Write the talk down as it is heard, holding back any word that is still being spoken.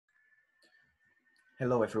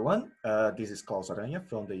Hello, everyone. This is Klaus Aranha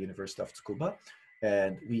from the University of Tsukuba,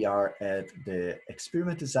 and we are at the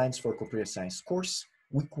Experiment Designs for Computer Science course,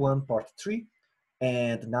 week 1, part 3.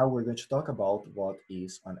 And now we're going to talk about what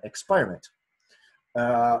is an experiment.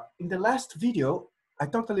 In the last video, I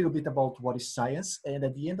talked a little bit about what is science, and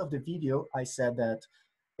at the end of the video, I said that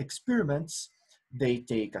experiments, they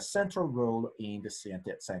take a central role in the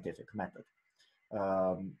scientific method.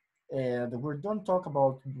 And we're going to talk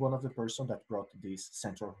about one of the person that brought this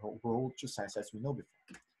central role to science as we know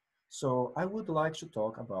before. So I would like to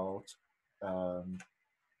talk about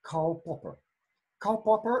Karl Popper. Karl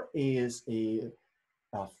Popper is a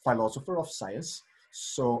philosopher of science.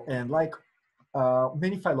 So, and like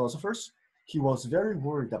many philosophers, he was very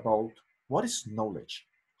worried about what is knowledge?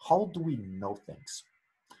 How do we know things?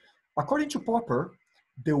 According to Popper,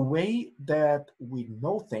 the way that we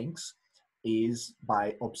know things is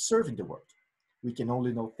by observing the world. We can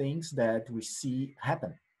only know things that we see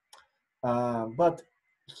happen. But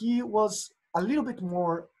he was a little bit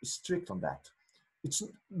more strict on that.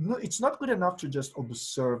 It's not good enough to just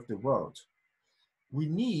observe the world. We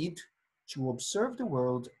need to observe the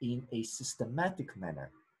world in a systematic manner.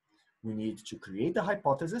 We need to create a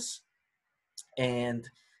hypothesis and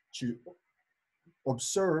to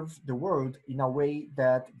observe the world in a way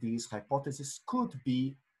that these hypotheses could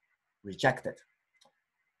be rejected.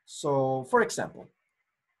 So, for example,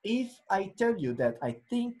 if I tell you that I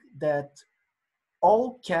think that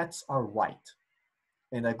all cats are white,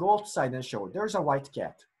 and I go outside and show there's a white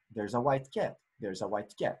cat, there's a white cat, there's a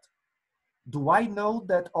white cat. Do I know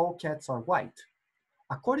that all cats are white?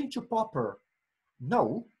 According to Popper,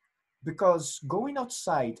 no, because going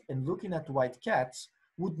outside and looking at white cats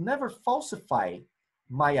would never falsify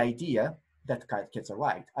my idea that cats are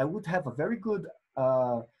white. I would have a very good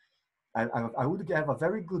I would have a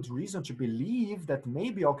very good reason to believe that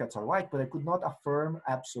maybe all cats are white, but I could not affirm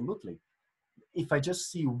absolutely. If I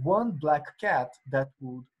just see one black cat, that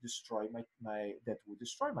would destroy my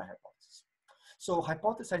hypothesis. So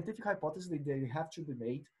scientific hypotheses, they have to be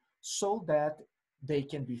made so that they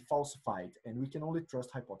can be falsified, and we can only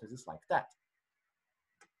trust hypotheses like that.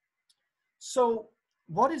 So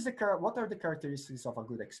what are the characteristics of a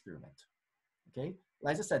good experiment? Okay,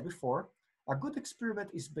 as I said before, a good experiment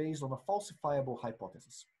is based on a falsifiable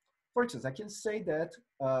hypothesis. For instance, I can say that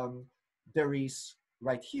there is,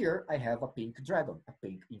 right here, I have a pink dragon, a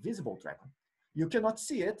pink invisible dragon. You cannot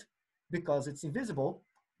see it because it's invisible,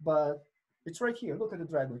 but it's right here. Look at the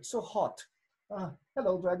dragon. It's so hot.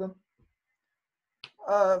 Hello, dragon.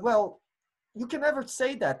 Well, you can never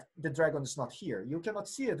say that the dragon is not here. You cannot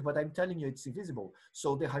see it, but I'm telling you it's invisible.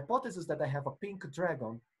 So the hypothesis that I have a pink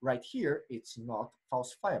dragon right here, it's not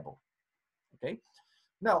falsifiable. Okay.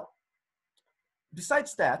 Now,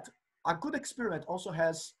 besides that, a good experiment also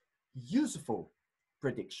has useful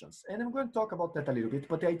predictions. And I'm going to talk about that a little bit,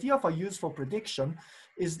 but the idea of a useful prediction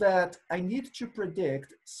is that I need to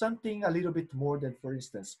predict something a little bit more than, for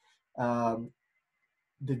instance,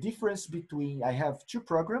 the difference between, I have two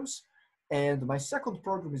programs, and my second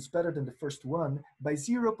program is better than the first one by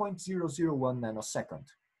 0.001 nanosecond.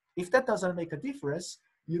 If that doesn't make a difference,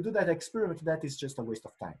 you do that experiment, that is just a waste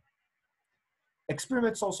of time.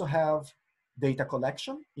 Experiments also have data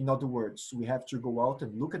collection. In other words, we have to go out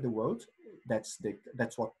and look at the world. That's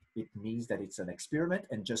what it means, that it's an experiment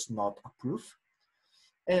and just not a proof.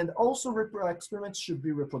 And also experiments should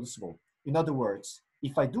be reproducible. In other words,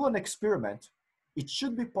 if I do an experiment, it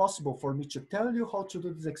should be possible for me to tell you how to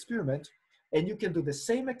do this experiment, and you can do the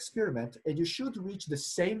same experiment and you should reach the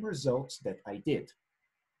same results that I did.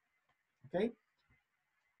 Okay?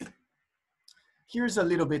 Here's a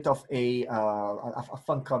little bit of a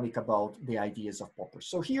fun comic about the ideas of Popper.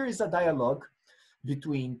 So here is a dialogue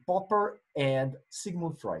between Popper and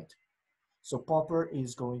Sigmund Freud. So Popper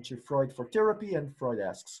is going to Freud for therapy, and Freud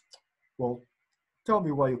asks, well, tell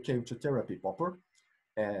me why you came to therapy, Popper.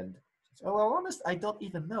 And well, honest, I don't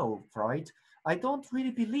even know, Freud. I don't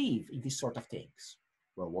really believe in these sort of things.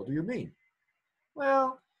 Well, what do you mean?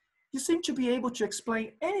 Well, you seem to be able to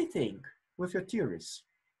explain anything with your theories.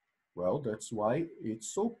 Well, that's why it's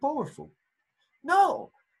so powerful.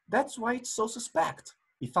 No, that's why it's so suspect.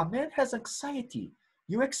 If a man has anxiety,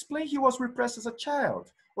 you explain he was repressed as a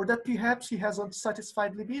child, or that perhaps he has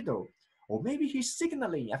unsatisfied libido, or maybe he's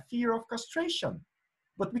signaling a fear of castration.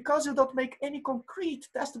 But because you don't make any concrete,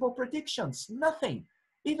 testable predictions, nothing,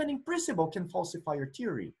 even in principle, can falsify your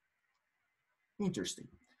theory. Interesting.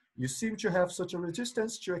 You seem to have such a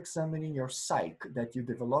resistance to examining your psyche that you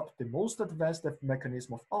developed the most advanced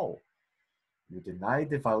mechanism of all. You deny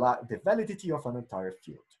the validity of an entire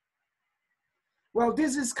field. Well,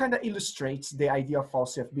 this is kind of illustrates the idea of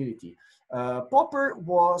falsifiability. Popper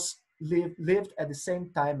lived at the same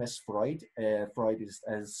time as Freud. Freud is,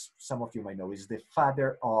 as some of you might know, is the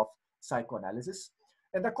father of psychoanalysis.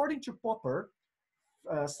 And according to Popper,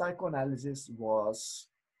 psychoanalysis was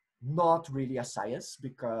not really a science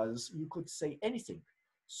because you could say anything.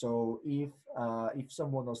 So if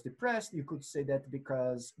someone was depressed, you could say that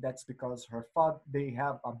that's because her father they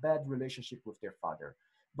have a bad relationship with their father.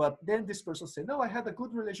 But then this person said, no, I had a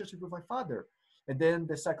good relationship with my father. And then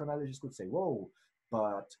the psychologist could say, whoa,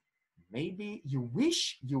 but maybe you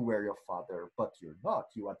wish you were your father, but you're not.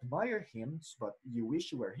 You admire him, but you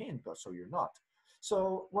wish you were him, but so you're not.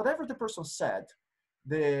 So whatever the person said,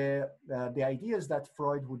 the idea is that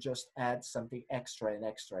Freud would just add something extra and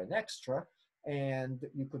extra and extra, and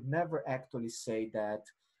you could never actually say that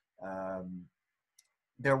um,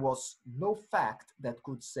 there was no fact that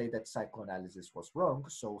could say that psychoanalysis was wrong,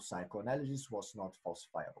 so psychoanalysis was not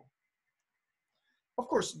falsifiable. Of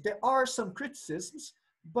course, there are some criticisms,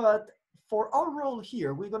 but for our role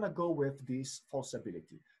here, we're going to go with this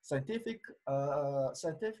falsifiability. Scientific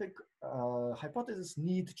hypotheses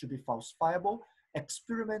need to be falsifiable.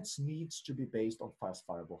 Experiments needs to be based on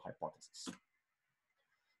falsifiable hypotheses.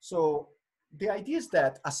 So the idea is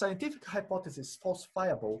that a scientific hypothesis is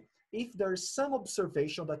falsifiable if there is some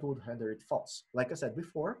observation that would render it false. Like I said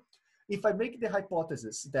before, if I make the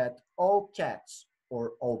hypothesis that all cats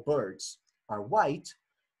or all birds are white,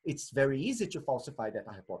 it's very easy to falsify that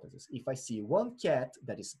hypothesis. If I see one cat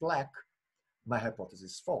that is black, my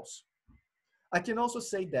hypothesis is false. I can also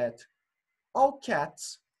say that all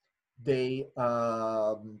cats, they,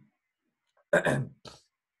 how can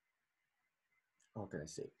I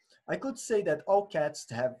say? I could say that all cats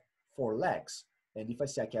have 4 legs. And if I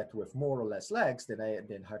see a cat with more or less legs,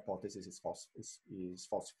 then hypothesis is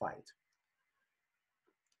falsified.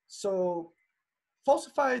 So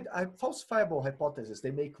falsifiable hypotheses,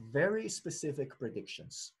 they make very specific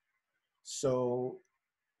predictions. So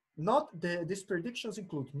these predictions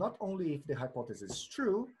include not only if the hypothesis is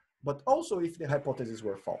true, but also if the hypotheses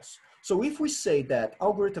were false. So if we say that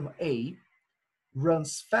algorithm A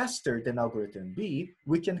runs faster than algorithm B,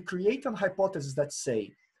 we can create a hypothesis that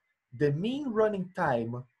say the mean running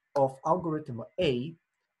time of algorithm A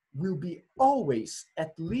will be always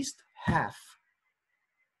at least half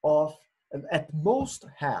of, at most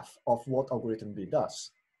half of what algorithm B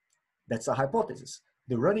does. That's a hypothesis.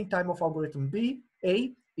 The running time of algorithm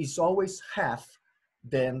A is always half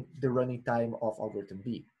than the running time of algorithm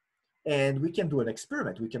B. And we can do an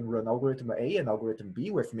experiment. We can run algorithm A and algorithm B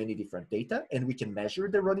with many different data, and we can measure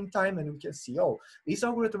the running time, and we can see, oh, is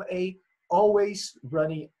algorithm A always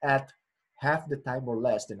running at half the time or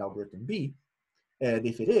less than algorithm B? And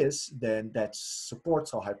if it is, then that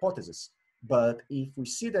supports our hypothesis. But if we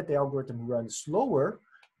see that the algorithm runs slower,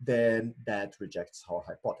 then that rejects our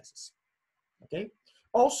hypothesis. Okay.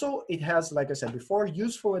 Also, it has, like I said before,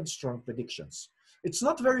 useful and strong predictions. It's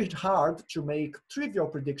not very hard to make trivial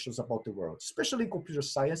predictions about the world, especially in computer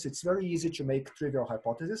science. It's very easy to make trivial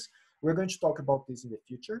hypotheses. We're going to talk about this in the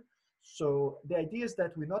future. So the idea is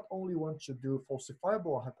that we not only want to do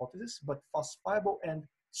falsifiable hypotheses, but falsifiable and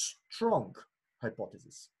strong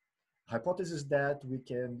hypotheses. Hypotheses that we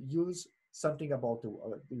can use something about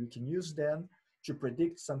we can use them to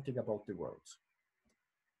predict something about the world.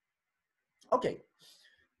 Okay,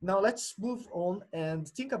 now let's move on and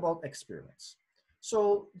think about experiments.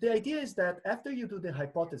 So the idea is that after you do the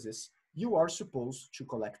hypothesis, you are supposed to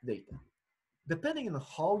collect data. Depending on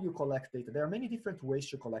how you collect data, there are many different ways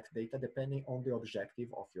to collect data depending on the objective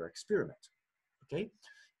of your experiment. Okay,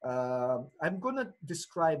 I'm gonna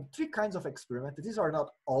describe 3 kinds of experiments. These are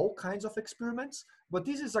not all kinds of experiments, but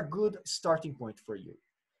this is a good starting point for you.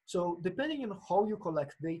 So depending on how you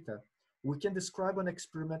collect data, we can describe an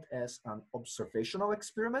experiment as an observational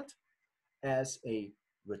experiment, as a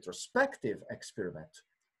retrospective experiment,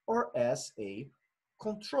 or as a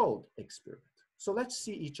controlled experiment. So let's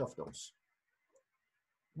see each of those.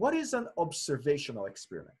 What is an observational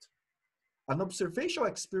experiment? An observational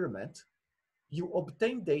experiment, you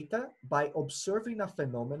obtain data by observing a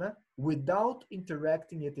phenomena without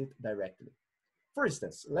interacting with it directly. For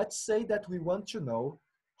instance, let's say that we want to know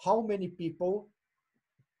how many people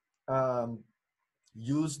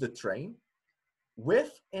use the train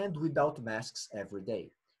with and without masks every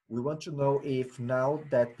day. We want to know if now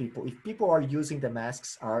that if people are using the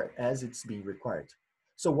masks as it's being required.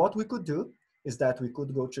 So what we could do is that we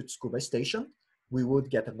could go to Tsukuba station, we would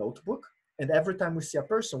get a notebook, and every time we see a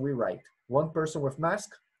person, we write 1 person with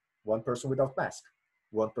mask, 1 person without mask,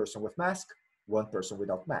 1 person with mask, 1 person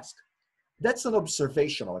without mask. That's an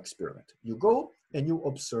observational experiment. You go and you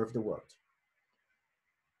observe the world.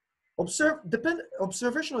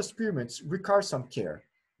 Observational experiments require some care.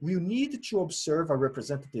 We need to observe a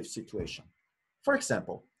representative situation. For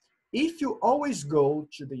example, if you always go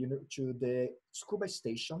to the Tsukuba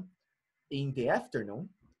station in the afternoon,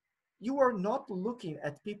 you are not looking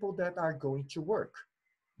at people that are going to work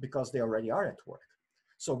because they already are at work.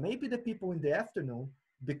 So maybe the people in the afternoon,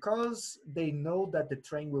 because they know that the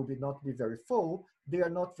train will not be very full, they are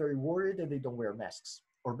not very worried and they don't wear masks.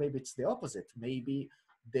 Or maybe it's the opposite. Maybe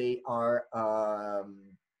they are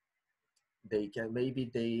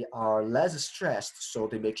maybe they are less stressed, so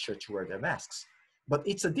they make sure to wear their masks. But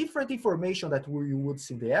it's a different information that you would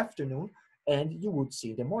see in the afternoon and you would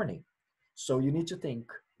see in the morning. So you need to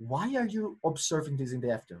think, why are you observing this in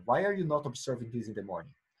the afternoon? Why are you not observing this in the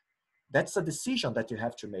morning? That's a decision that you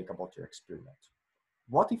have to make about your experiment.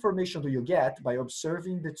 What information do you get by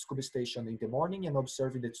observing the Tsukuba station in the morning and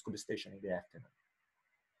observing the Tsukuba station in the afternoon?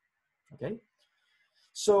 Okay?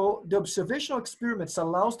 So the observational experiments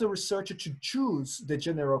allows the researcher to choose the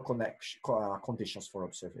general conditions for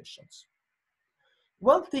observations.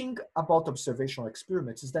 One thing about observational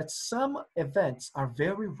experiments is that some events are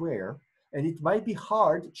very rare and it might be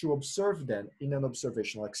hard to observe them in an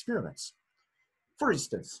observational experiment. For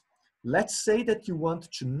instance, let's say that you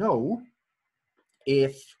want to know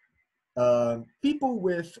if people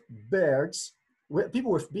with beards,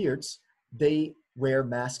 they wear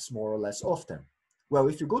masks more or less often. Well,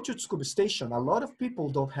 if you go to Tsukuba station, a lot of people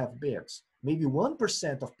don't have beards. Maybe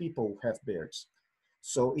 1% of people have beards.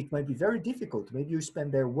 So it might be very difficult. Maybe you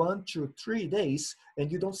spend there 1 to 3 days and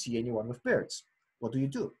you don't see anyone with beards. What do you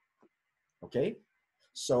do? Okay,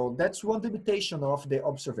 so that's one limitation of the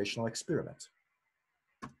observational experiment.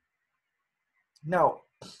 Now,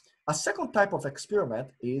 a second type of experiment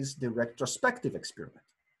is the retrospective experiment.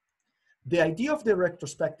 The idea of the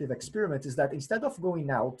retrospective experiment is that instead of going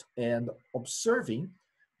out and observing,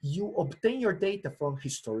 you obtain your data from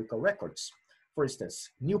historical records. For instance,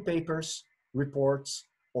 new papers, reports,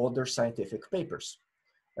 other scientific papers.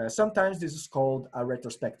 Sometimes this is called a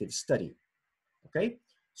retrospective study. Okay,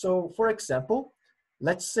 so for example,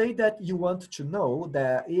 let's say that you want to know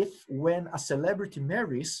that if when a celebrity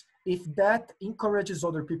marries, if that encourages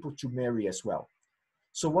other people to marry as well.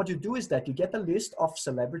 So what you do is that you get a list of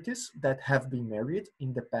celebrities that have been married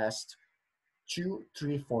in the past 2,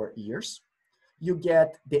 3, 4 years. You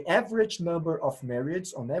get the average number of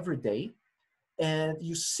marriages on every day, and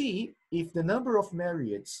you see if the number of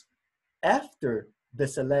marriages after the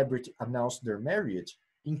celebrity announced their marriage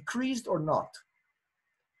increased or not.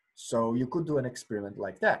 So you could do an experiment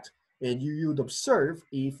like that. And you would observe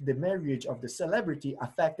if the marriage of the celebrity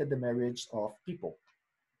affected the marriage of people.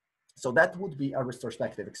 So that would be a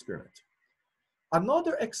retrospective experiment.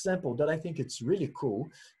 Another example that I think it's really cool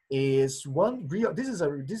is this is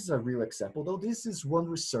a real example, though. This is one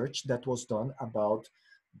research that was done about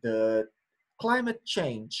the climate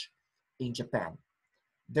change in Japan.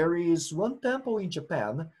 There is one temple in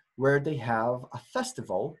Japan where they have a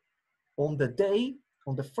festival on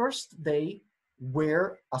the first day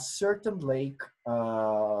where a certain lake,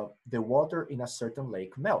 the water in a certain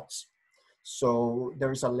lake melts. So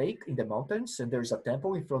there's a lake in the mountains and there's a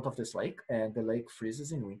temple in front of this lake, and the lake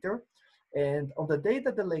freezes in winter. And on the day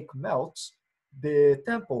that the lake melts, the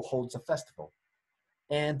temple holds a festival.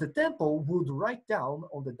 And the temple would write down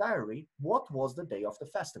on the diary what was the day of the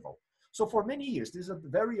festival. So for many years, this is a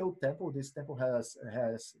very old temple. This temple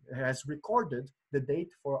has recorded the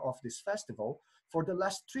date of this festival for the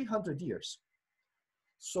last 300 years.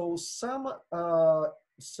 So some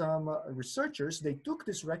researchers, they took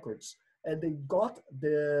these records and they got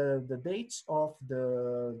the dates of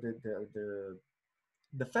the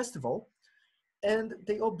festival, and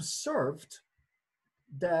they observed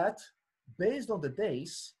that based on the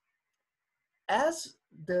days, as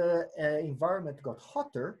the environment got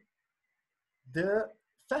hotter, the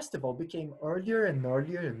festival became earlier and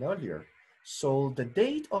earlier and earlier. So the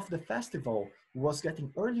date of the festival was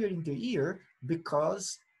getting earlier in the year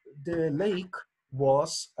because the lake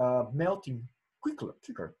was melting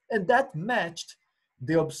quicker. And that matched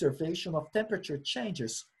the observation of temperature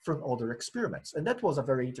changes from other experiments. And that was a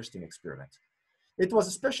very interesting experiment. It was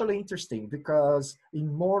especially interesting because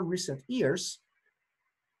in more recent years,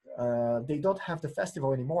 they don't have the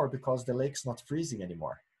festival anymore because the lake's not freezing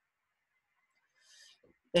anymore.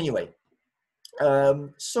 Anyway,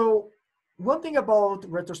 so one thing about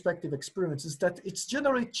retrospective experiments is that it's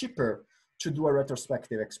generally cheaper to do a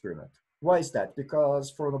retrospective experiment. Why is that?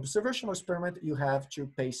 Because for an observational experiment, you have to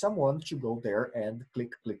pay someone to go there and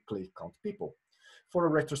click, count people. For a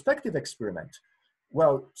retrospective experiment,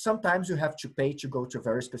 Well, sometimes you have to pay to go to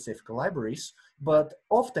very specific libraries, but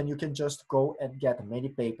often you can just go and get many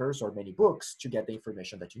papers or many books to get the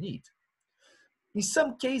information that you need. In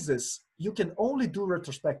some cases, you can only do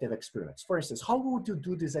retrospective experiments. For instance, how would you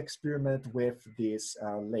do this experiment with this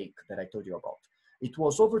lake that I told you about? It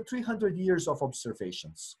was over 300 years of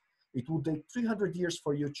observations. It would take 300 years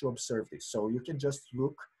for you to observe this. So you can just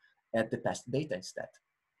look at the past data instead.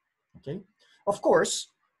 Okay. Of course,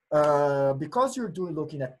 because you're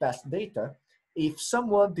looking at past data, if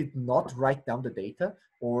someone did not write down the data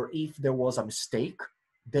or if there was a mistake,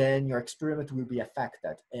 then your experiment will be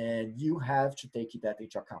affected and you have to take that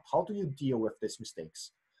into account. How do you deal with these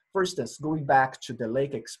mistakes? For instance, going back to the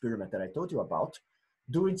lake experiment that I told you about,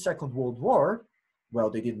 during Second World War, well,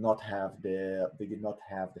 they did not have the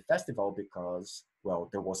festival because, well,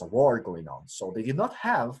 there was a war going on. So they did not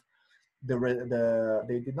have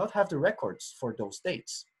they did not have the records for those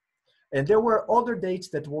dates. And there were other dates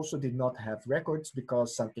that also did not have records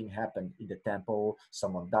because something happened in the temple,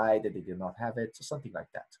 someone died, and they did not have it, something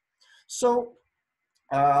like that. So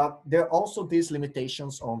there are also these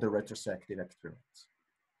limitations on the retrospective experiments.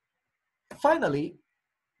 Finally,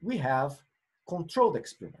 we have controlled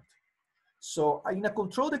experiment. So in a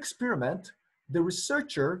controlled experiment, the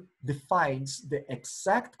researcher defines the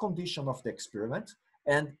exact condition of the experiment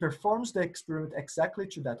and performs the experiment exactly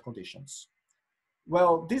to that conditions.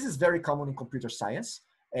 Well, this is very common in computer science,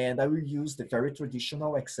 and I will use the very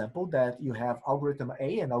traditional example that you have algorithm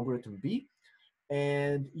A and algorithm B,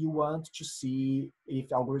 and you want to see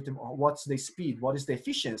if algorithm, what's the speed, what is the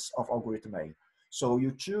efficiency of algorithm A. So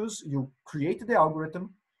you create the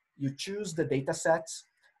algorithm, you choose the data sets,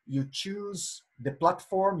 you choose the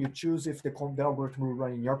platform, you choose if the algorithm will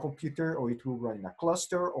run in your computer or it will run in a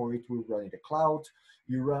cluster or it will run in the cloud.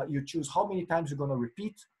 You choose how many times you're gonna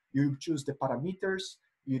repeat, you choose the parameters,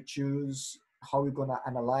 you choose how you're gonna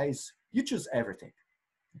analyze, you choose everything,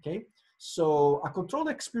 okay? So a controlled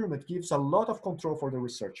experiment gives a lot of control for the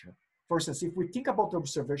researcher. For instance, if we think about the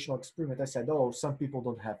observational experiment, I said, oh, some people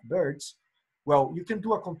don't have birds. Well, you can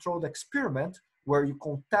do a controlled experiment where you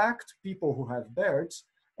contact people who have birds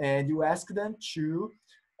and you ask them to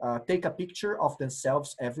take a picture of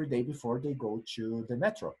themselves every day before they go to the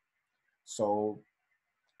metro. So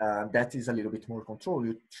that is a little bit more control.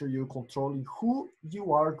 You're controlling who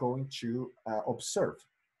you are going to observe,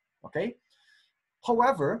 okay?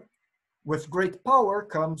 However, with great power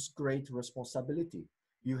comes great responsibility.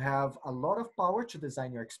 You have a lot of power to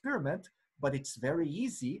design your experiment, but it's very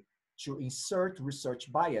easy to insert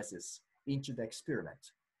research biases into the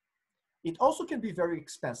experiment. It also can be very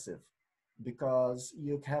expensive because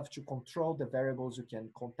you have to control the variables, you can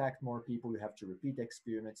contact more people, you have to repeat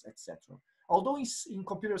experiments, etc. Although in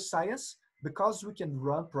computer science, because we can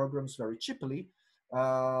run programs very cheaply,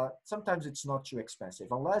 sometimes it's not too expensive,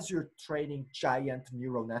 unless you're training giant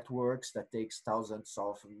neural networks that takes thousands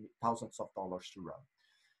of dollars to run.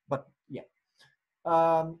 But yeah,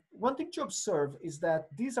 one thing to observe is that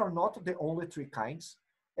these are not the only three kinds.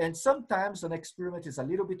 And sometimes an experiment is a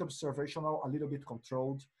little bit observational, a little bit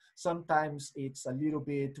controlled. Sometimes it's a little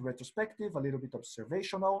bit retrospective, a little bit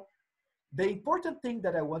observational. The important thing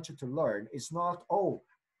that I want you to learn is not, oh,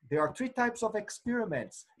 there are three types of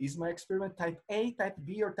experiments. Is my experiment type A, type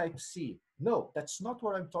B, or type C? No, that's not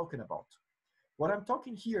what I'm talking about. What I'm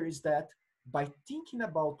talking here is that by thinking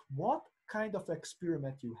about what kind of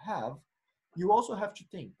experiment you have, you also have to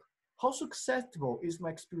think, how susceptible is my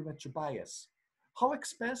experiment to bias? How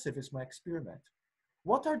expensive is my experiment?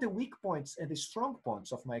 What are the weak points and the strong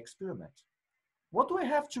points of my experiment? What do I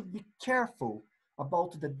have to be careful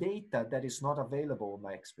about the data that is not available in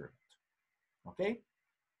my experiment? Okay?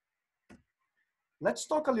 Let's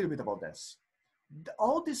talk a little bit about this.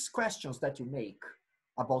 All these questions that you make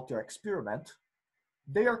about your experiment,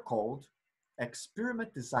 they are called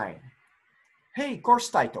experiment design. Hey, course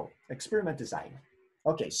title, experiment design.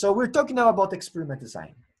 Okay, so we're talking now about experiment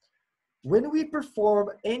design. When we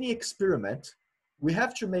perform any experiment, we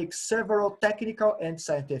have to make several technical and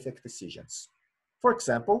scientific decisions. For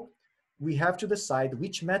example, we have to decide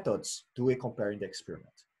which methods do we compare in the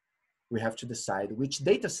experiment. We have to decide which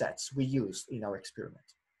data sets we use in our experiment.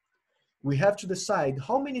 We have to decide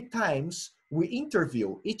how many times we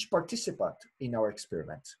interview each participant in our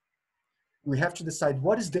experiment. We have to decide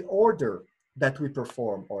what is the order that we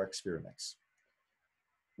perform our experiments.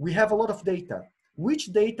 We have a lot of data. Which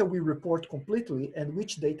data we report completely and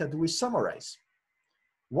which data do we summarize?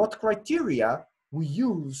 What criteria we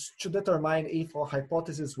use to determine if our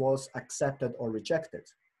hypothesis was accepted or rejected?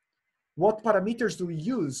 What parameters do we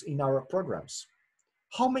use in our programs?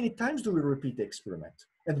 How many times do we repeat the experiment?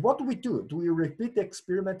 And what do we do? Do we repeat the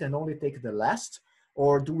experiment and only take the last?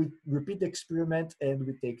 Or do we repeat the experiment and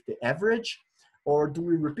we take the average? Or do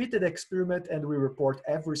we repeat the experiment and we report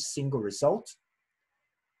every single result?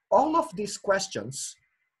 All of these questions,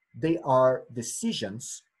 they are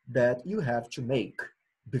decisions that you have to make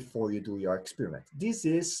before you do your experiment. This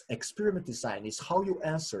is experiment design, is how you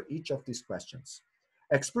answer each of these questions.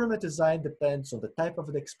 Experiment design depends on the type of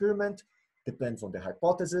the experiment, depends on the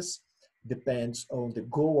hypothesis, depends on the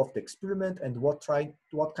goal of the experiment and what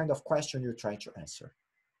kind of question you're trying to answer,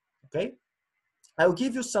 okay? I'll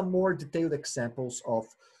give you some more detailed examples of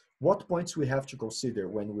what points we have to consider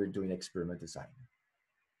when we're doing experiment design.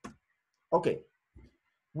 Okay,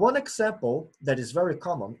 one example that is very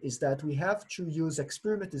common is that we have to use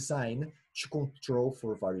experiment design to control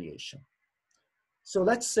for variation. So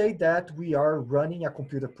let's say that we are running a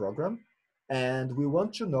computer program and we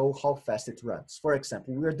want to know how fast it runs. For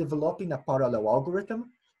example, we are developing a parallel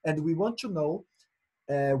algorithm and we want to know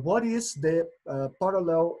what is the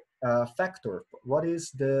parallel factor? What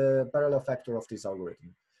is the parallel factor of this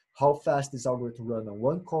algorithm? How fast this algorithm runs on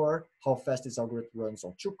one core, how fast this algorithm runs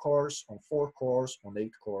on 2 cores, on 4 cores, on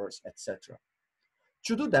 8 cores, etc.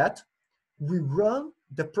 To do that, we run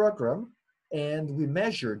the program and we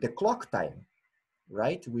measure the clock time,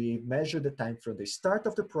 right? We measure the time from the start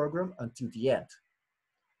of the program until the end.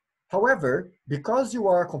 However, because you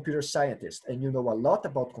are a computer scientist and you know a lot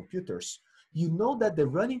about computers, you know that the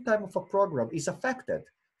running time of a program is affected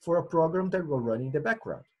for a program that will run in the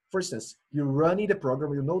background. For instance, you're running the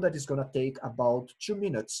program, you know that it's going to take about 2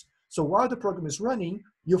 minutes. So while the program is running,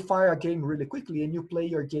 you fire a game really quickly and you play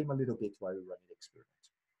your game a little bit while you're running the experiment.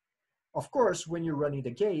 Of course, when you're running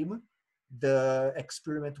the game, the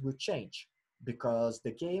experiment will change because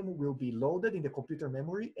the game will be loaded in the computer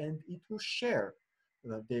memory and it will share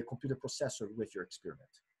the computer processor with your experiment.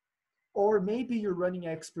 Or maybe you're running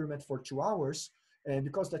an experiment for 2 hours, and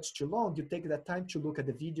because that's too long, you take that time to look at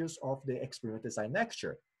the videos of the experiment design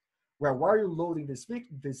lecture. Where while you're loading these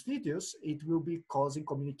videos, it will be causing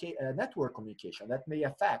network communication that may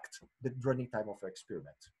affect the running time of your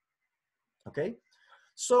experiment. Okay?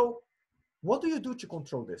 So what do you do to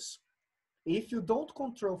control this? If you don't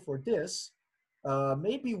control for this,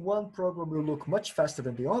 maybe one program will look much faster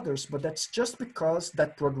than the others, but that's just because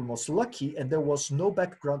that program was lucky and there was no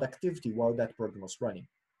background activity while that program was running.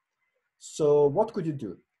 So what could you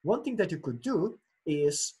do? One thing that you could do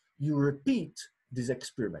is you repeat this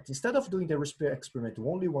experiment. Instead of doing the experiment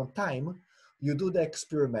only one time, you do the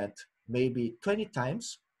experiment maybe 20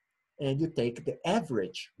 times and you take the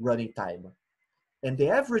average running time. And the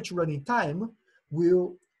average running time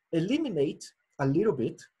will eliminate a little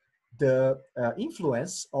bit the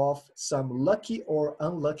influence of some lucky or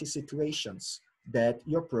unlucky situations that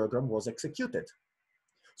your program was executed.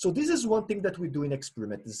 So this is one thing that we do in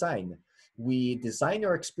experiment design. We design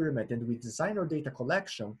our experiment and we design our data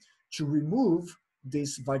collection to remove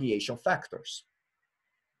these variation factors.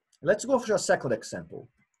 Let's go for a second example.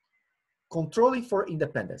 Controlling for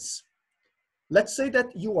independence. Let's say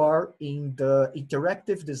that you are in the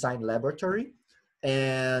interactive design laboratory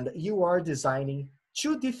and you are designing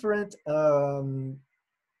 2 different GUIs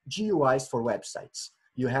for websites.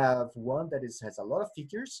 You have one that has a lot of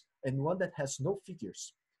figures and one that has no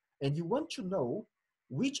figures. And you want to know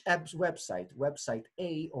which website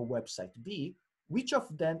A or website B, which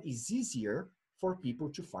of them is easier for people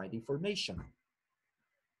to find information.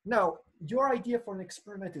 Now, your idea for an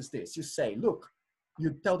experiment is this. You say, look,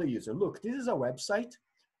 you tell the user, look, this is a website,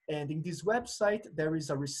 and in this website, there is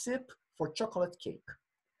a receipt for chocolate cake.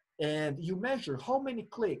 And you measure how many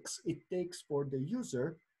clicks it takes for the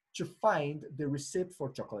user to find the receipt for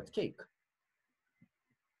chocolate cake.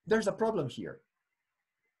 There's a problem here.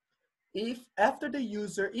 If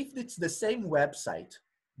it's the same website,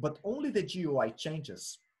 but only the GUI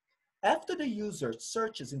changes, after the user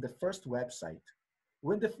searches in the first website,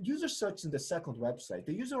 when the user searches in the second website,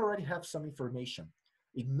 the user already has some information.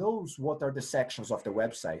 It knows what are the sections of the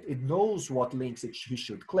website. It knows what links he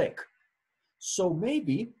should click. So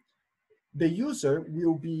maybe the user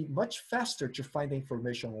will be much faster to find the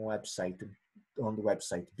information on the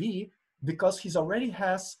website B because he already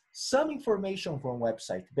has some information from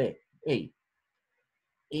website A.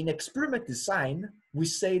 In experiment design, we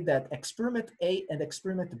say that experiment A and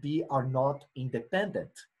experiment B are not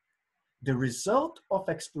independent. The result of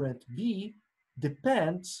experiment B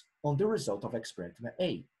depends on the result of experiment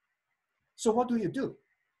A. So what do you do,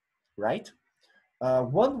 right?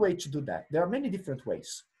 One way to do that, there are many different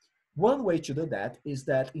ways. One way to do that is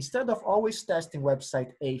that instead of always testing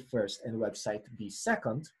website A first and website B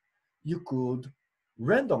second, you could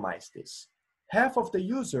randomize this. Half of the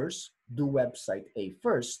users do website A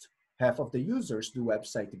first, half of the users do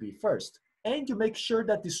website B first. and you make sure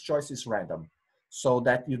that this choice is random so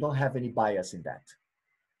that you don't have any bias in that.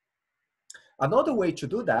 Another way to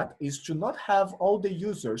do that is to not have all the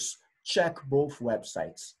users check both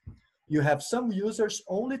websites. You have some users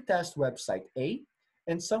only test website A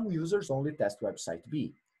and some users only test website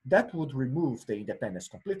B. That would remove the independence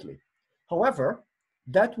completely. However,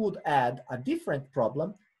 that would add a different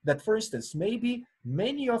problem that, for instance, maybe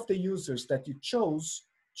many of the users that you chose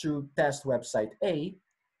to test website A,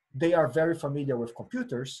 they are very familiar with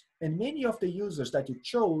computers, and many of the users that you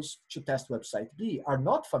chose to test website B are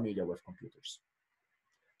not familiar with computers.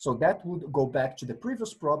 So that would go back to the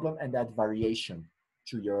previous problem and add variation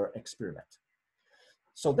to your experiment.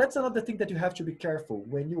 So that's another thing that you have to be careful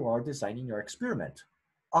when you are designing your experiment.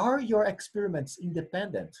 Are your experiments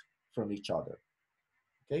independent from each other?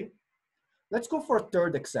 Okay, let's go for a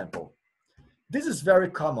third example. This is very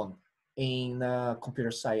common in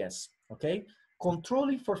computer science, okay?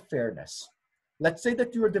 Controlling for fairness. Let's say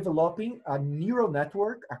that you are developing a neural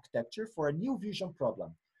network architecture for a new vision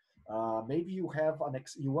problem. Maybe you have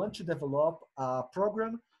you want to develop a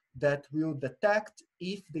program that will detect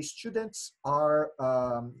if the students are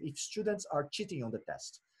cheating on the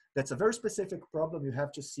test. That's a very specific problem. You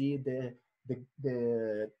have to see the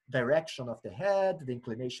direction of the head, the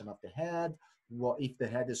inclination of the head, if the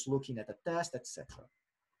head is looking at the test, etc.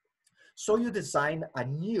 So you design a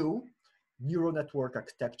new neural network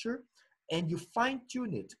architecture and you fine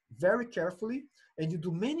tune it very carefully and you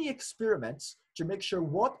do many experiments to make sure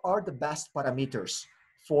what are the best parameters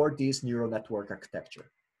for this neural network architecture.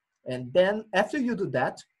 And then after you do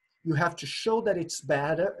that, you have to show that it's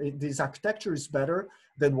better, this architecture is better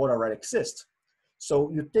than what already exists.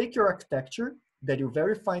 So you take your architecture that you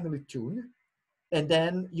very finely tune, and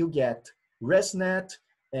then you get ResNet,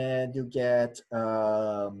 and you get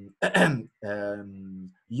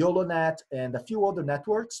YOLONet, and a few other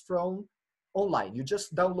networks from online. You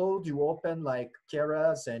just download, you open like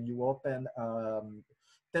Keras, and you open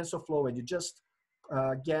TensorFlow, and you just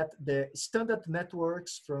get the standard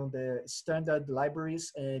networks from the standard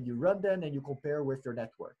libraries, and you run them, and you compare with your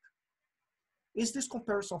network. Is this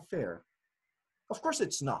comparison fair? Of course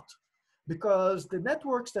it's not, because the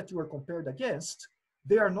networks that you are compared against,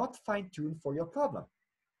 they are not fine-tuned for your problem,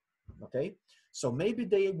 okay? So maybe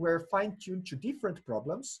they were fine-tuned to different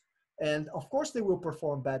problems, and of course they will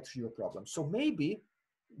perform bad to your problem. So maybe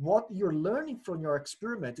what you're learning from your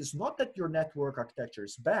experiment is not that your network architecture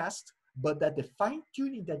is best, but that the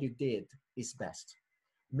fine-tuning that you did is best.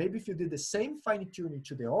 Maybe if you did the same fine-tuning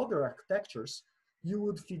to the other architectures, you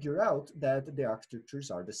would figure out that the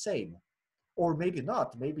architectures are the same. Or maybe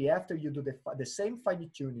not. Maybe after you do the same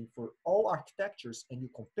fine-tuning for all architectures and you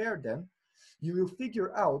compare them, you will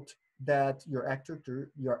figure out that your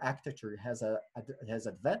architecture has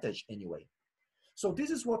advantage anyway. So this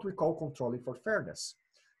is what we call controlling for fairness.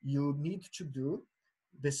 You need to do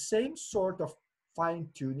the same sort of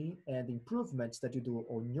fine-tuning and improvements that you do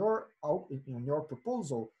on your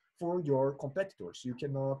proposal for your competitors. You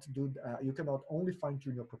cannot only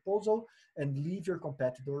fine-tune your proposal and leave your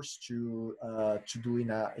competitors to do in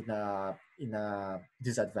a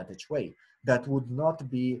disadvantaged way. That would not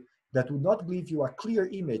give you a clear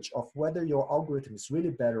image of whether your algorithm is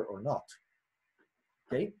really better or not.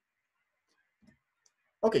 Okay.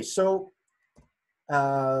 Okay. So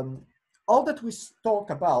all that we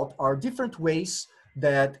talk about are different ways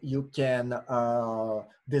that you can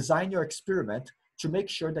design your experiment to make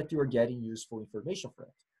sure that you are getting useful information from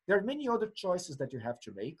it. There are many other choices that you have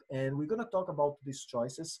to make, and we're going to talk about these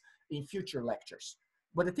choices in future lectures.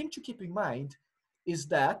 But the thing to keep in mind is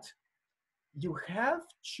that you have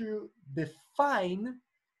to define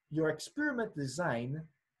your experiment design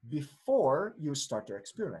before you start your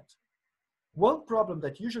experiment. One problem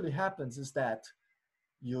that usually happens is that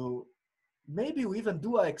maybe you even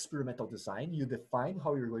do an experimental design, you define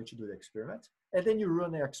how you're going to do the experiment, and then you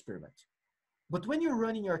run your experiment. But when you're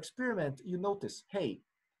running your experiment, you notice, hey,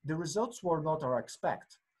 the results were not what I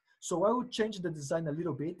expect. So I would change the design a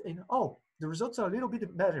little bit and, oh, the results are a little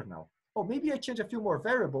bit better now. Oh, maybe I change a few more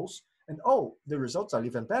variables and, oh, the results are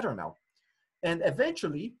even better now. And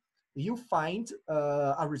eventually you find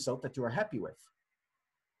a result that you are happy with.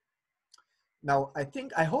 Now,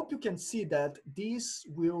 I hope you can see that this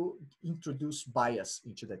will introduce bias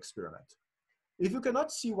into the experiment. If you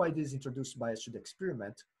cannot see why this introduced bias to the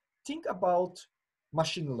experiment, think about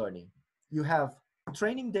machine learning. You have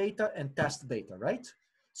training data and test data, right?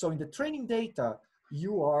 So in the training data,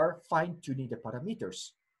 you are fine-tuning the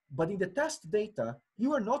parameters. But in the test data,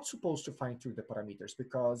 you are not supposed to fine-tune the parameters,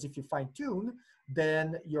 because if you fine-tune,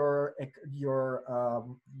 then your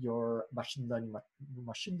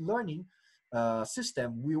machine learning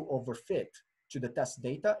system will overfit to the test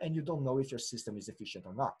data, and you don't know if your system is efficient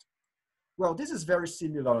or not. Well, this is very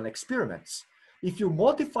similar on experiments. If you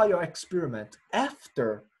modify your experiment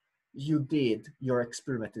after you did your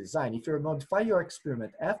experiment design, if you modify your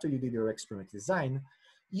experiment after you did your experiment design,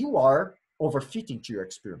 you are overfitting to your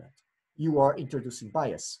experiment. You are introducing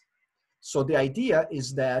bias. So the idea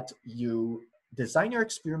is that you design your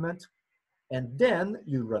experiment and then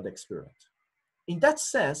you run the experiment. In that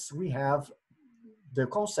sense, we have the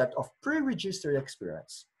concept of pre-registered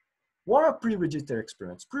experiments. What are pre-registered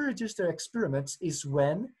experiments? Pre-registered experiments is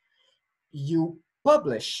when you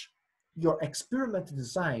publish your experiment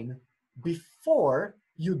design before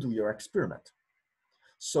you do your experiment.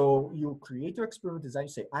 So you create your experiment design,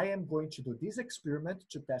 say, I am going to do this experiment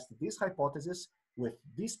to test this hypothesis with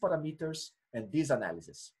these parameters and this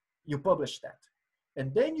analysis. You publish that.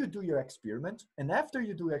 And then you do your experiment. And after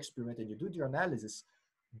you do your experiment and you do your analysis,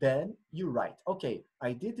 then you write, okay,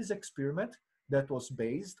 I did this experiment that was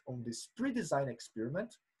based on this pre-designed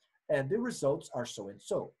experiment, and the results are so and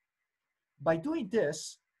so. By doing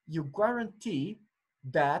this, you guarantee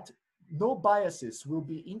that no biases will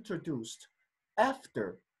be introduced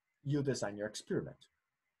after you design your experiment,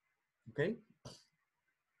 okay?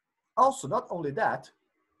 Also, not only that,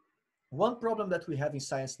 one problem that we have in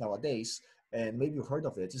science nowadays, and maybe you've heard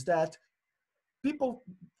of it, is that people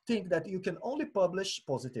think that you can only publish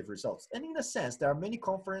positive results. And in a sense, there are many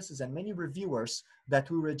conferences and many reviewers that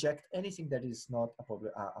will reject anything that is not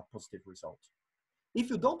a positive result. If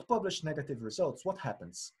you don't publish negative results, what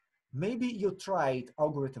happens? Maybe you tried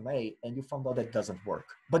algorithm A and you found out that it doesn't work,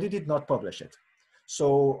 but you did not publish it.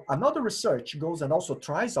 So another research goes and also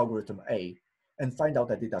tries algorithm A and find out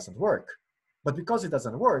that it doesn't work. But because it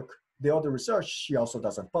doesn't work, the other research, she also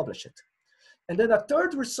doesn't publish it. And then a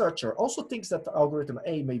third researcher also thinks that algorithm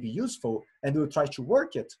A may be useful and will try to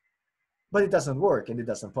work it, but it doesn't work and it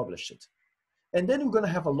doesn't publish it. And then we're going to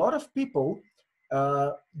have a lot of people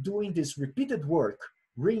doing this repeated work,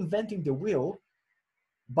 reinventing the wheel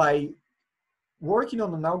by working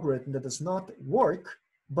on an algorithm that does not work,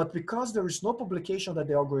 but because there is no publication that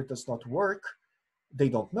the algorithm does not work, they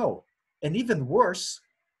don't know. And even worse,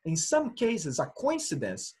 in some cases, a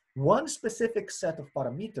coincidence, one specific set of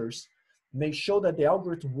parameters may show that the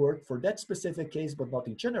algorithm worked for that specific case, but not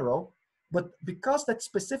in general. But because that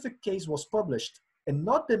specific case was published and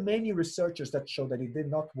not the many researchers that show that it did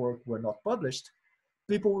not work were not published,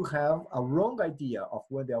 people will have a wrong idea of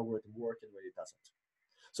when the algorithm works and when it doesn't.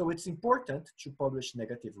 So it's important to publish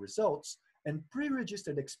negative results, and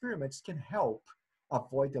pre-registered experiments can help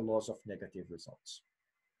avoid the loss of negative results.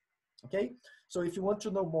 Okay, so if you want to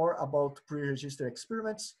know more about pre-registered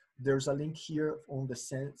experiments, there's a link here on the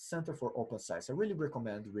Center for Open Science. I really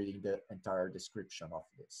recommend reading the entire description of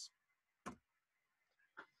this.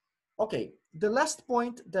 Okay, the last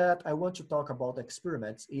point that I want to talk about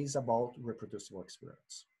experiments is about reproducible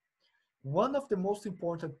experiments. One of the most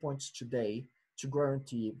important points today to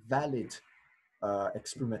guarantee valid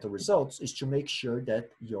experimental results is to make sure that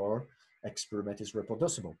your experiment is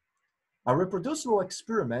reproducible. A reproducible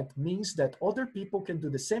experiment means that other people can do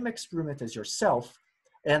the same experiment as yourself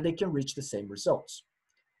and they can reach the same results.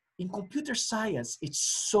 In computer science, it's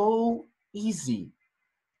so easy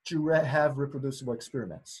to have reproducible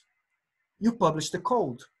experiments. You publish the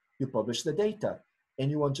code, you publish the data,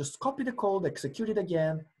 and you want to just copy the code, execute it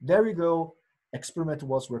again, there you go, experiment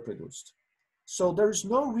was reproduced. So there is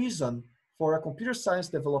no reason for a computer science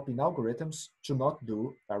developing algorithms to not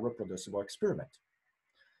do a reproducible experiment.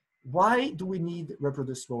 Why do we need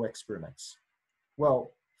reproducible experiments?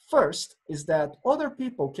 Well, first is that other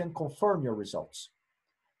people can confirm your results.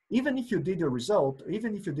 Even if you did your result,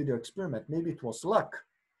 even if you did your experiment, maybe it was luck,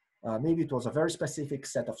 maybe it was a very specific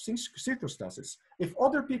set of circumstances. If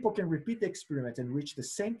other people can repeat the experiment and reach the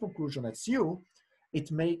same conclusion as you,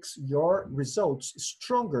 it makes your results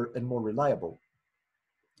stronger and more reliable.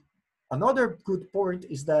 Another good point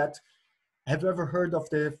is that, have you ever heard of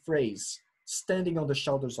the phrase, standing on the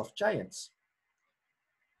shoulders of giants?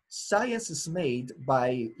 Science is made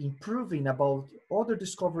by improving about other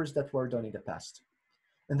discoveries that were done in the past.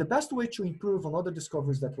 And the best way to improve on other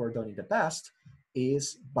discoveries that were done in the past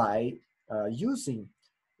is by using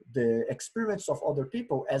the experiments of other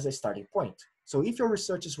people as a starting point. So if your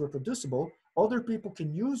research is reproducible, other people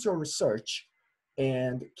can use your research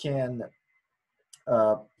and can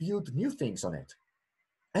build new things on it.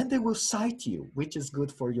 And they will cite you, which is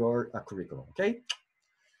good for your curriculum, okay?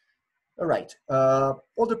 All right,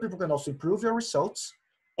 other people can also improve your results.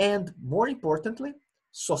 And more importantly,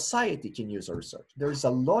 society can use our research. There is a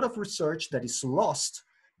lot of research that is lost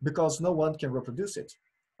because no one can reproduce it.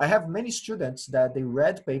 I have many students that they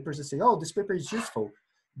read papers and say, oh, this paper is useful,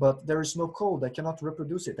 but there is no code. I cannot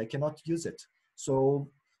reproduce it. I cannot use it. So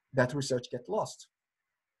that research gets lost.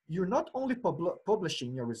 You're not only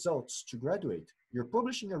publishing your results to graduate, you're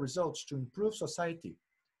publishing your results to improve society,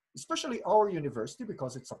 especially our university,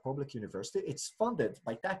 because it's a public university. It's funded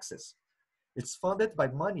by taxes. It's funded by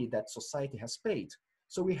money that society has paid.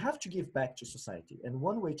 So we have to give back to society. And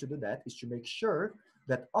one way to do that is to make sure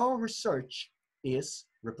that our research is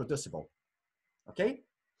reproducible. Okay?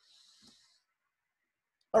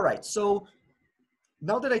 All right, so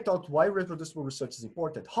now that I thought why reproducible research is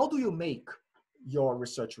important, how do you make your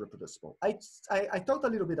research reproducible? I thought a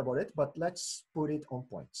little bit about it, but let's put it on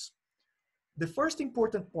points. The first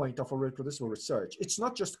important point of a reproducible research, it's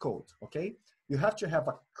not just code, okay? You have to have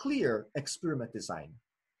a clear experiment design.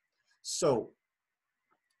 So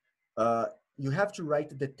you have to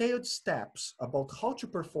write detailed steps about how to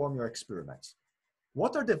perform your experiments.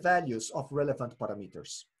 What are the values of relevant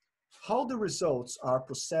parameters? How the results are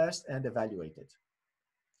processed and evaluated,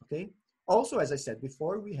 okay? Also, as I said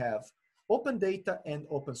before, we have open data and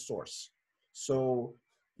open source. So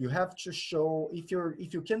you have to show,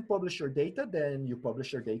 if you can publish your data, then you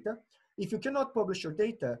publish your data. If you cannot publish your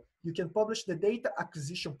data, you can publish the data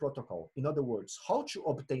acquisition protocol. In other words, how to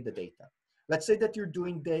obtain the data. Let's say that you're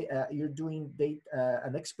doing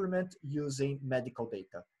an experiment using medical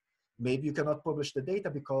data. Maybe you cannot publish the data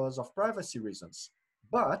because of privacy reasons,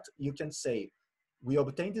 but you can say, we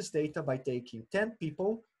obtained this data by taking 10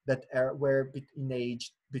 people that were in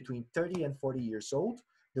age between 30 and 40 years old.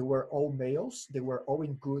 They were all males. They were all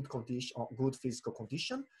in good condition, good physical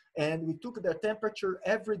condition. And we took their temperature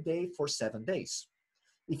every day for 7 days.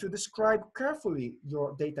 If you describe carefully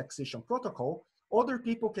your data acquisition protocol, other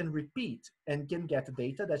people can repeat and can get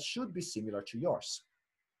data that should be similar to yours,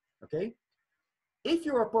 okay? If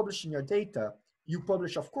you are publishing your data, you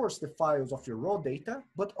publish, of course, the files of your raw data,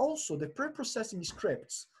 but also the pre-processing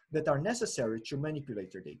scripts that are necessary to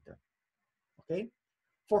manipulate your data, okay?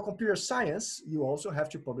 For computer science, you also have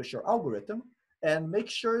to publish your algorithm and make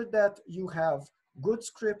sure that you have good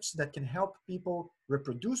scripts that can help people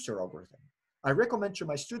reproduce your algorithm. I recommend to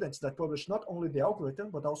my students that publish not only the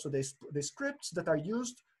algorithm, but also the scripts that are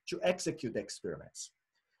used to execute the experiments.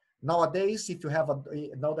 Nowadays,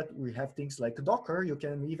 now that we have things like Docker, you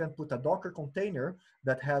can even put a Docker container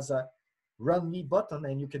that has a run me button,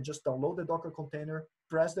 and you can just download the Docker container,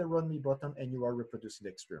 press the run me button, and you are reproducing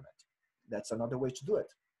the experiment. That's another way to do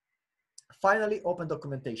it. Finally, open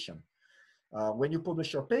documentation. When you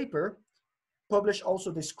publish your paper, publish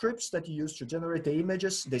also the scripts that you use to generate the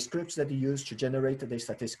images, the scripts that you use to generate the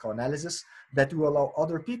statistical analysis that will allow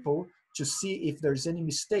other people to see if there's any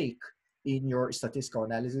mistake in your statistical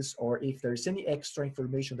analysis, or if there's any extra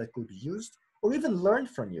information that could be used, or even learn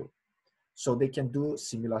from you, so they can do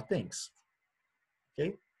similar things,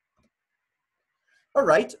 okay? All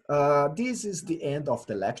right, this is the end of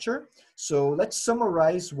the lecture. So let's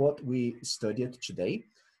summarize what we studied today.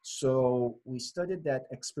 So we studied that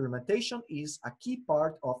experimentation is a key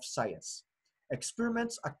part of science.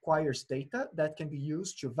 Experiments acquires data that can be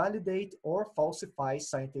used to validate or falsify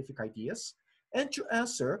scientific ideas and to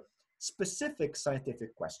answer specific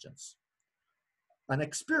scientific questions. An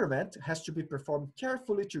experiment has to be performed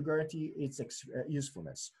carefully to guarantee its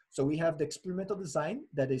usefulness. So we have the experimental design,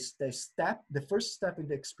 that is the first step in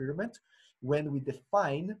the experiment, when we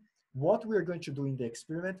define what we are going to do in the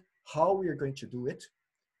experiment, how we are going to do it,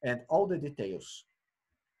 and all the details,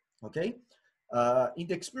 okay? In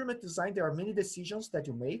the experiment design, there are many decisions that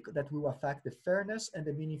you make that will affect the fairness and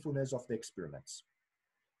the meaningfulness of the experiments.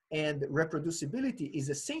 And reproducibility is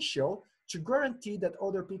essential to guarantee that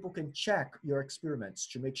other people can check your experiments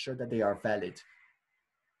to make sure that they are valid.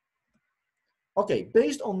 Okay,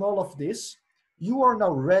 based on all of this, you are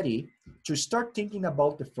now ready to start thinking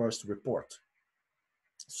about the first report.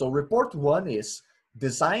 So report 1 is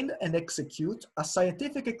design and execute a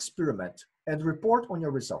scientific experiment and report on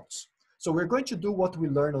your results. So we're going to do what we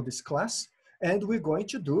learned on this class, and we're going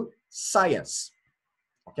to do science,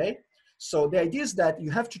 okay? So the idea is that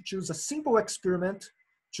you have to choose a simple experiment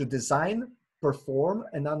to design, perform,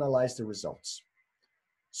 and analyze the results.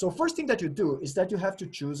 So first thing that you do is that you have to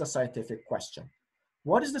choose a scientific question.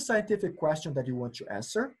 What is the scientific question that you want to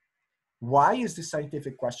answer? Why is the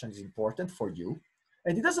scientific question important for you?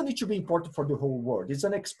 And it doesn't need to be important for the whole world.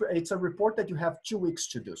 It's a report that you have 2 weeks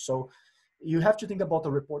to do. So you have to think about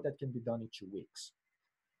a report that can be done in 2 weeks.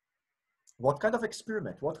 What kind of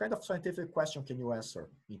experiment, what kind of scientific question can you answer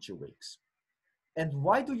in 2 weeks? And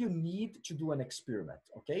why do you need to do an experiment?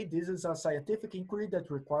 Okay, this is a scientific inquiry that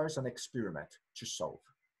requires an experiment to solve.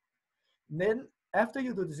 Then After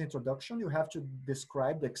you do this introduction, you have to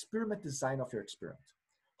describe the experiment design of your experiment,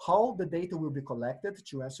 how the data will be collected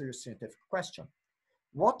to answer your scientific question.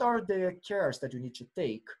 What are the cares that you need to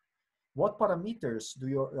take? What parameters do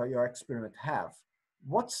your experiment have?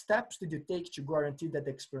 What steps did you take to guarantee that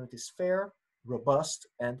the experiment is fair, robust,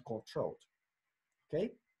 and controlled?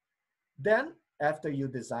 Okay. Then after you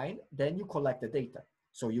design, then you collect the data.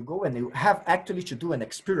 So you go and you have actually to do an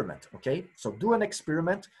experiment. Okay. So do an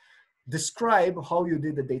experiment, describe how you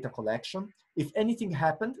did the data collection. If anything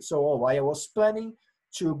happened, so I was planning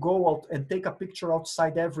to go out and take a picture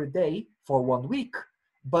outside every day for 1 week,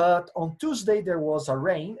 but on Tuesday there was a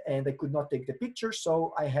rain and I could not take the picture,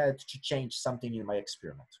 so I had to change something in my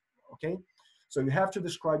experiment. Okay, so you have to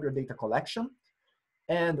describe your data collection,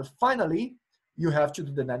 and finally you have to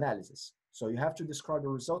do the analysis. So you have to describe the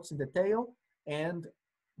results in detail and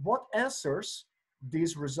what answers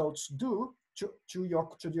these results do to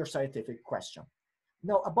your scientific question.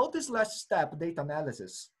 Now, about this last step, data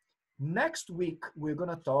analysis, next week we're going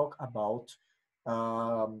to talk about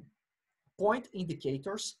point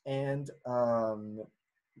indicators and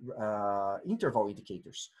interval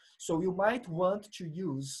indicators. So you might want to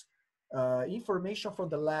use information from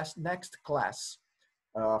the next class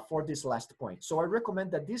for this last point. So I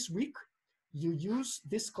recommend that this week you use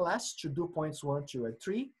this class to do points 1, 2, and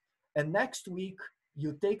 3, and next week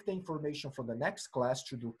you take the information from the next class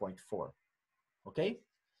to do point 4. Okay?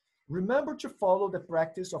 Remember to follow the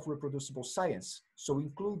practice of reproducible science. So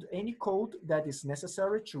include any code that is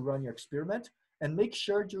necessary to run your experiment, and make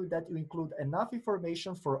sure that you include enough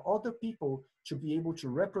information for other people to be able to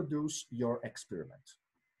reproduce your experiment.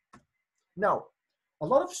 Now, a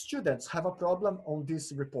lot of students have a problem on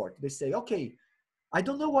this report. They say, okay, I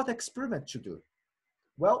don't know what experiment to do.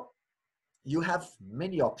 Well, you have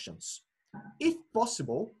many options. If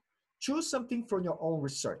possible, choose something from your own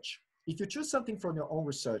research. If you choose something from your own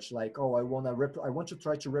research, like, oh, I want to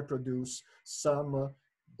try to reproduce some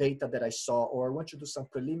data that I saw, or I want to do some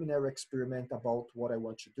preliminary experiment about what I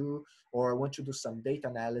want to do, or I want to do some data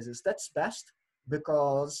analysis, that's best,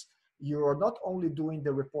 because you're not only doing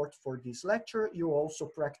the report for this lecture, you're also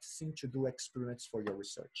practicing to do experiments for your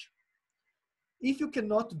research. If you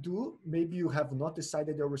cannot do, maybe you have not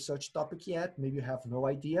decided your research topic yet, maybe you have no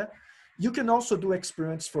idea, you can also do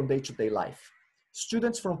experiments from day-to-day life.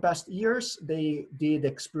 Students from past years, they did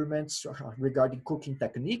experiments regarding cooking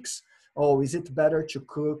techniques. Oh, is it better to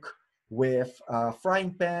cook with a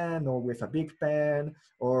frying pan or with a big pan?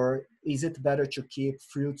 Or is it better to keep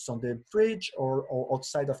fruits on the fridge or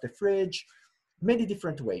outside of the fridge? Many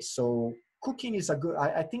different ways. So cooking is a good,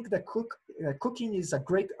 I think that cooking is a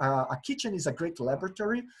great, a kitchen is a great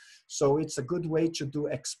laboratory. So it's a good way to do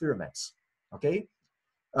experiments, okay?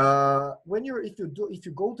 If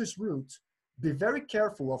you go this route, be very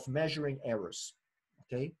careful of measuring errors,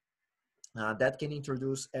 okay? That can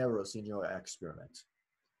introduce errors in your experiment.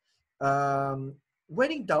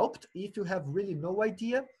 When in doubt, if you have really no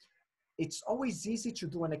idea, it's always easy to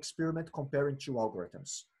do an experiment comparing two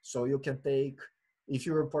algorithms. So you can take, if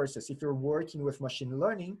you're working with machine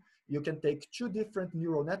learning, you can take two different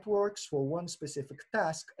neural networks for one specific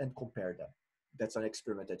task and compare them. That's an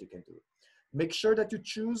experiment that you can do. Make sure that you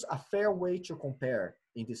choose a fair way to compare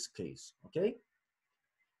in this case, okay?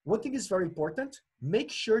 One thing is very important,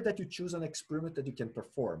 make sure that you choose an experiment that you can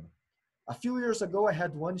perform. A few years ago, I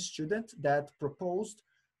had one student that proposed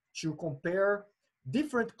to compare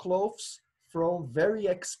different clothes from very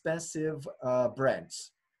expensive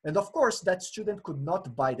brands. And of course, that student could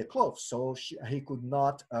not buy the clothes, so he could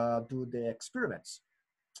not do the experiments.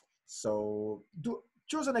 So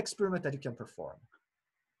choose an experiment that you can perform.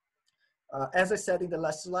 As I said in the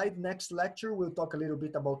last slide, next lecture, we'll talk a little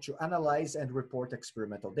bit about to analyze and report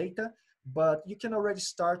experimental data, but you can already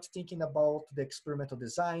start thinking about the experimental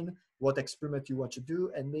design, what experiment you want to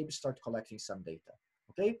do, and maybe start collecting some data,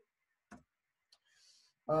 okay?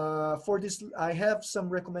 For this, I have some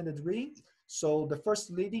recommended reading. So the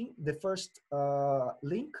first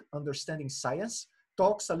link, Understanding Science,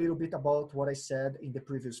 talks a little bit about what I said in the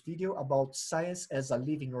previous video about science as a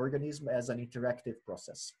living organism, as an interactive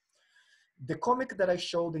process. The comic that I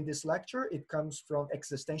showed in this lecture, it comes from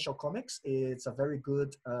Existential Comics. It's a very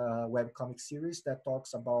good webcomic series that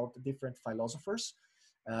talks about different philosophers.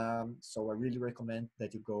 So I really recommend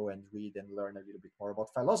that you go and read and learn a little bit more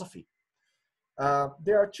about philosophy.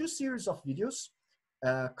 There are two series of videos,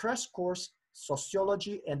 Crash Course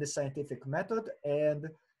Sociology and the Scientific Method and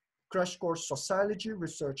Crash Course Sociology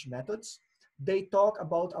Research Methods. They talk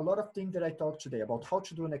about a lot of things that I talked today, about how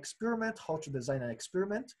to do an experiment, how to design an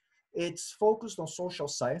experiment. It's focused on social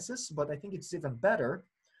sciences, but I think it's even better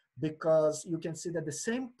because you can see that the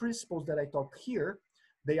same principles that I taught here,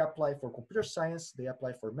 they apply for computer science, they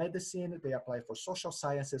apply for medicine, they apply for social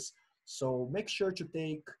sciences. So make sure to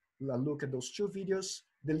take a look at those two videos.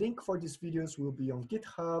 The link for these videos will be on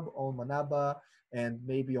GitHub, on Manaba, and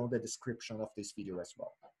maybe on the description of this video as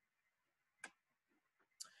well.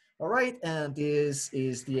 All right, and this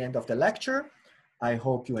is the end of the lecture. I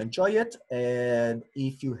hope you enjoy it. And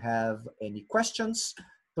if you have any questions,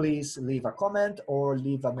 please leave a comment or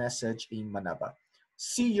leave a message in Manaba.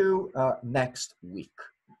 See you next week.